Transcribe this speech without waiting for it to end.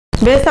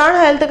વેસાણ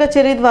health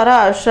કચેરી દ્વારા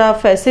આશા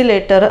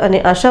facilitator અને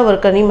આશા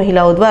વર્કરની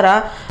મહિલાઓ દ્વારા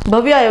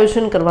ભવ્ય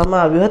આયોજન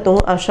કરવામાં આવ્યું હતું।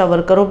 આશા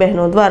વર્કરો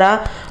બહેનો દ્વારા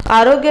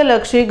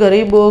આરોગ્યલક્ષી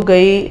ગરીબો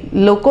ગઈ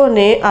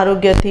લોકોને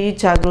આરોગ્યથી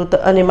જાગૃત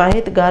અને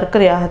માહિતગાર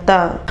કર્યા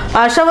હતા।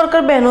 આશા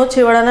વર્કર બહેનો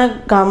છેવાડાના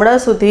ગામડા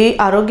સુધી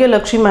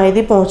આરોગ્યલક્ષી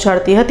માહિતી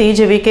પહોંચાડતી હતી,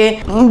 જેવી કે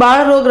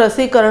બાળ રોગ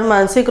રસીકરણ,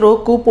 માનસિક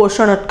રોગ,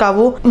 કુપોષણ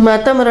અટકાવવું,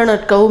 માતા મરણ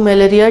અટકાવવું,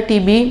 મેલેરિયા,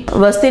 ટીબી,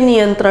 વસ્તી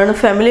નિયંત્રણ,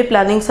 ફેમિલી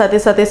પ્લાનિંગ સાથે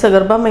સાથે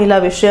સગર્ભા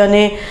મહિલા વિશે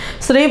અને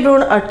સ્ત્રી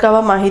ભ્રૂણ અટકાવવા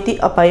માહિતી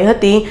અપાઈ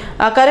હતી।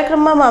 આ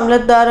કાર્યક્રમમાં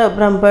મામલતદાર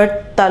બ્રહ્મભટ્ટ,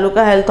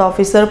 તાલુકા હેલ્થ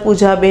ઓફિસર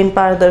પૂજાબેન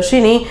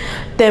પારદર્શિની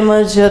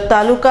તેમજ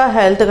તાલુકા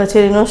હેલ્થ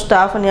કચેરીનો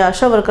સ્ટાફ અને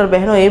આશા વર્કર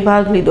બહેનોએ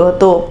ભાગ લીધો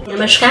હતો।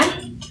 નમસ્કાર,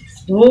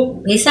 હું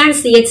વેસાણ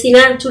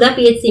સીએચસીના ચુડા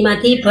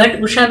પીએચસીમાંથી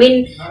ભટ્ટ ઉષાબેન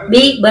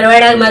બી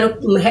બરવાડા મારું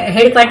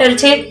હેડક્વાર્ટર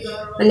છે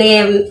અને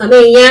અમે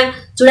અહીંયા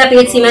ચુડા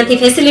પીએચસીમાંથી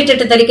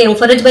ફેસિલિટેટર તરીકે હું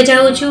ફરજ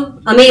બજાવું છું।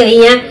 અમે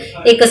અહીંયા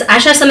એક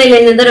આશા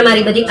સંમેલનની અંદર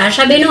અમારી બધી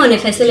આશા બહેનો અને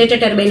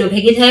ફેસિલિટેટર બહેનો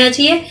ભેગી થયા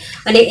છીએ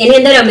અને એની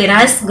અંદર અમે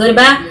રાસ,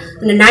 ગરબા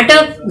અને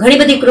નાટક, ઘણી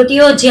બધી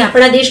કૃતિઓ જે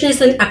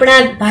આપણા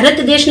ભારત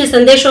દેશને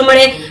સંદેશો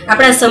મળે,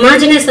 આપણા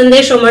સમાજને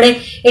સંદેશો મળે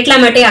એટલા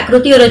માટે આ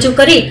કૃતિઓ રજૂ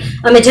કરી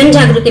અમે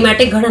જનજાગૃતિ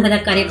માટે ઘણા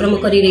બધા કાર્યક્રમો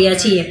કરી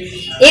રહ્યા છીએ।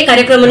 એ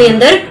કાર્યક્રમોની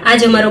અંદર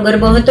આજ અમારો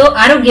ગરબો હતો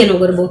આરોગ્યનો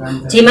ગરબો,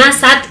 જેમાં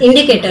 7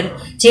 ઇન્ડિકેટર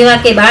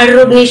જેવા કે બાળ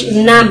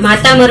રોગના,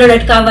 માતા મરણ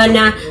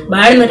અટકાવવાના,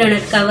 બાળ મરણ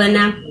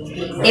અટકાવવાના,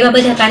 એવા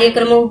બધા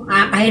કાર્યક્રમો,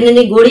 આ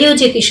આયર્નની ગોળીઓ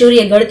જે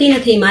કિશોરીએ ગળતી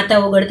નથી,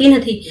 માતાઓ ગળતી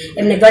નથી,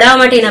 એમને ગળાવવા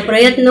માટેના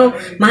પ્રયત્નો,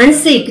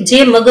 માનસિક જે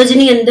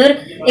મગજની અંદર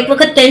એક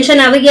વખત ટેન્શન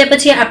આવી ગયા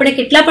પછી આપણે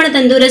કેટલા પણ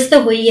તંદુરસ્ત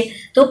હોઈએ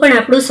તો પણ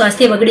આપણું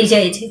સ્વાસ્થ્ય બગડી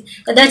જાય છે।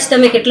 કદાચ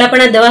તમે કેટલા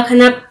પણ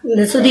દવાખાના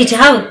સુધી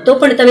જાઓ તો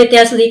પણ તમે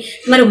ત્યાં સુધી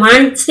તમારું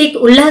માનસિક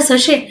ઉલ્લાસ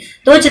હશે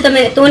તો જ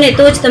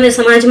તમે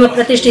સમાજમાં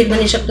પ્રતિષ્ઠિત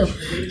બની શકશો।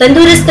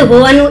 તંદુરસ્ત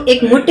હોવાનું એક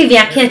મોટી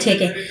વ્યાખ્યા છે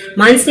કે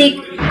માનસિક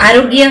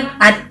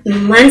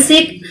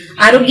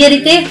આરોગ્ય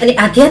રીતે અને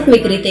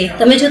આધ્યાત્મિક રીતે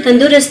તમે જો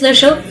તંદુરસ્ત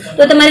રહેશો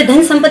તો તમારે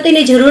ધન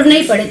સંપત્તિની જરૂર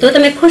નહીં પડે, તો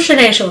તમે ખુશ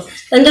રહેશો,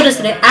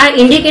 તંદુરસ્ત રહે। આ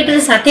ઇન્ડિકેટર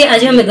સાથે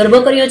આજે અમે ગરબો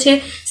કર્યો છે,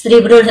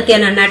 સ્ત્રી ભ્રૂણ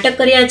હત્યાના નાટક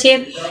કર્યા છે,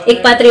 એક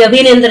પાત્રી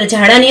અભિની અંદર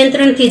ઝાડા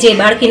નિયંત્રણથી જે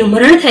બાળકીનું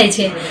મરણ થાય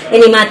છે,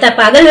 એની માતા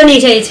પાગલ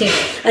બની જાય છે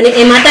અને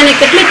એ માતાને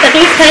કેટલી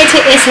તકલીફ થાય છે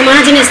એ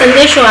સમાજને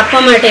સંદેશો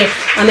આપવા માટે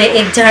અમે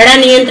એક ઝાડા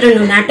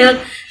નિયંત્રણનું નાટક,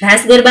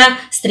 રાસ ગરબા,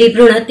 સ્ત્રી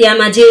ભ્રૂણ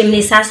હત્યામાં જે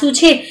એમની સાસુ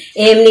છે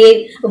એ એમની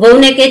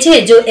વહુને કહે છે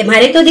જો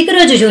મારે તો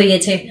દીકરો જ જોઈએ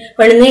છે,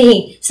 પણ નહીં,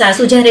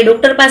 સાસુ જ્યારે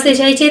ડૉક્ટર પાસે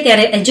જાય છે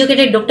ત્યારે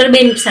એજ્યુકેટેડ ડૉક્ટર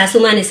બેન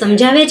સાસુમાને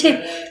સમજાવે છે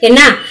કે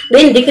ના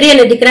બેન, દીકરી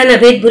અને દીકરાના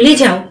ભેદ ભૂલી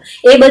જાઓ,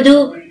 એ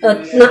બધું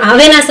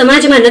હવેના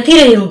સમાજમાં નથી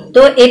રહ્યું।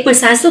 તો એ પણ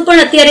સાસુ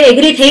પણ અત્યારે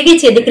એગ્રી થઈ ગઈ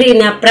છે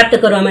દીકરીને પ્રાપ્ત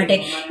કરવા માટે।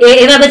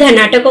 એવા બધા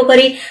નાટકો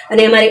કરી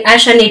અને અમારી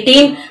આશાની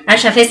ટીમ,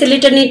 આશા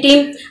ફેસિલિટરની ટીમ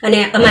અને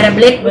અમારા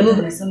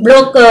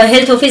બ્લોક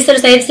હેલ્થ ઓફિસર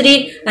સાહેબશ્રી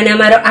અને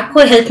અમારો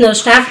આખો હેલ્થનો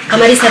સ્ટાફ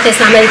અમારી સાથે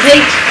સામેલ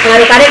થઈ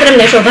અમારો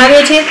કાર્યક્રમને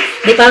શોભાવ્યો છે,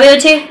 દીપાવ્યો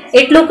છે।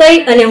 એટલું કહી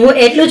અને હું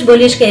એટલું જ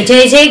બોલીશ કે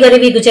જય જય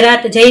ગરવી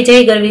ગુજરાત, જય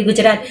જય ગરવી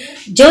ગુજરાત।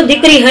 જો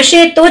દીકરી હશે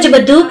તો જ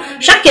બધું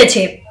શક્ય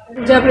છે।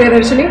 પૂજા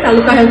પ્રિયદર્શિની,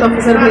 તાલુકા હેલ્થ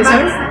ઓફિસર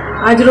વેસાણ।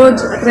 આજરોજ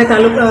અત્રે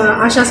તાલુકા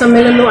આશા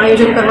સંમેલનનું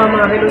આયોજન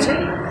કરવામાં આવેલું છે।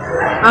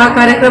 આ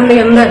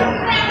કાર્યક્રમની અંદર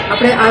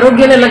આપણે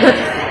આરોગ્યને લગત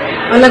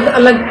અલગ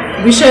અલગ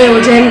વિષયો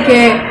જેમ કે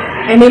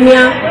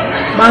એનિમિયા,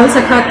 બાલ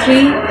સખા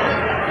 3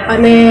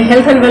 અને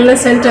હેલ્થ એન્ડ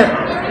વેલનેસ સેન્ટર,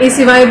 એ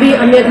સિવાય બી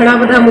અન્ય ઘણા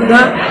બધા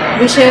મુદ્દા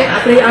વિશે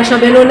આપણી આશા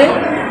બહેનોને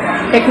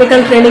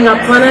ટેકનિકલ ટ્રેનિંગ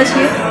આપવાના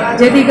છીએ,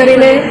 જેથી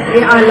કરીને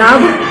એ આ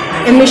લાભ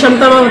એમની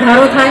ક્ષમતામાં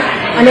વધારો થાય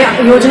અને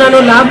યોજનાનો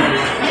લાભ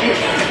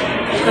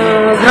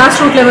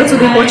ગ્રાસરૂટ લેવલ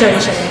સુધી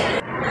પહોંચાડી શકે।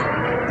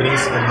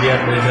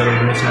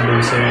 30/11/2019ના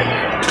દિવસે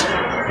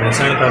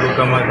વેસાણ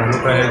તાલુકામાં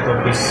તાલુકા હેલ્થ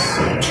ઓફિસ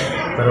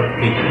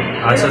તરફથી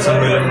આશા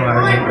સંમેલનનું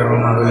આયોજન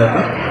કરવામાં આવેલું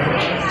હતું।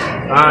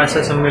 આ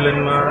આશા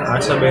સંમેલનમાં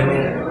આશા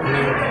બહેનોને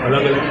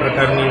અલગ અલગ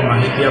પ્રકારની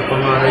માહિતી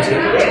આપવામાં આવે છે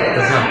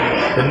તથા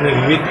તેમને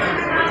વિવિધ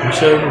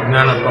વિષયોનું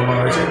જ્ઞાન આપવામાં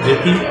આવે છે,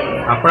 જેથી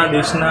આપણા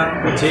દેશના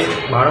જે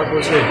બાળકો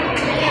છે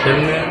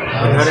તેમને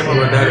વધારેમાં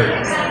વધારે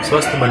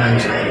સ્વસ્થ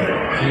બનાવી શકે।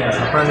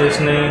 આપણા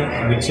દેશને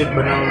વિકસિત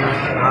બનાવવામાં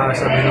આ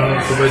આશા બહેનોનું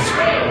ખૂબ જ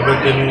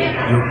અગત્યનું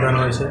યોગદાન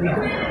હોય છે।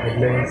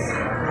 એટલે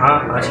આ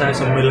આશા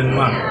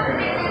સંમેલનમાં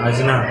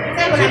આજના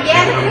જે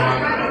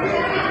પ્રોગ્રામમાં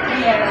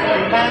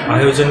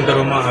આયોજન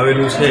કરવામાં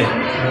આવેલું છે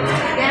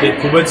તે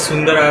ખૂબ જ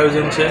સુંદર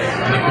આયોજન છે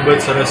અને ખૂબ જ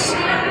સરસ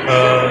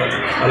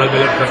અલગ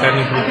અલગ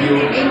પ્રકારની કૃતિઓ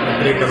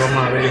અત્રે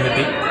કરવામાં આવેલી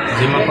હતી,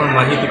 જેમાં પણ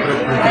માહિતીપ્રદ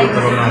કૃતિઓ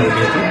કરવામાં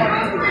આવેલી હતી।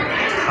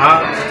 આ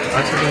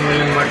આશા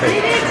સંમેલન માટે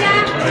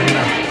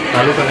આજના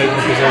તાલુકા હેલ્થ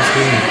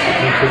ઓફિસર્સની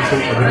ખૂબ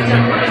ખૂબ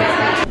અભિનંદન પાઠવું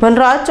છું।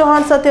 વનરાજ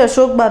ચૌહાણ સાથે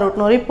અશોક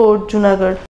બારોટનો રિપોર્ટ, જુનાગઢ।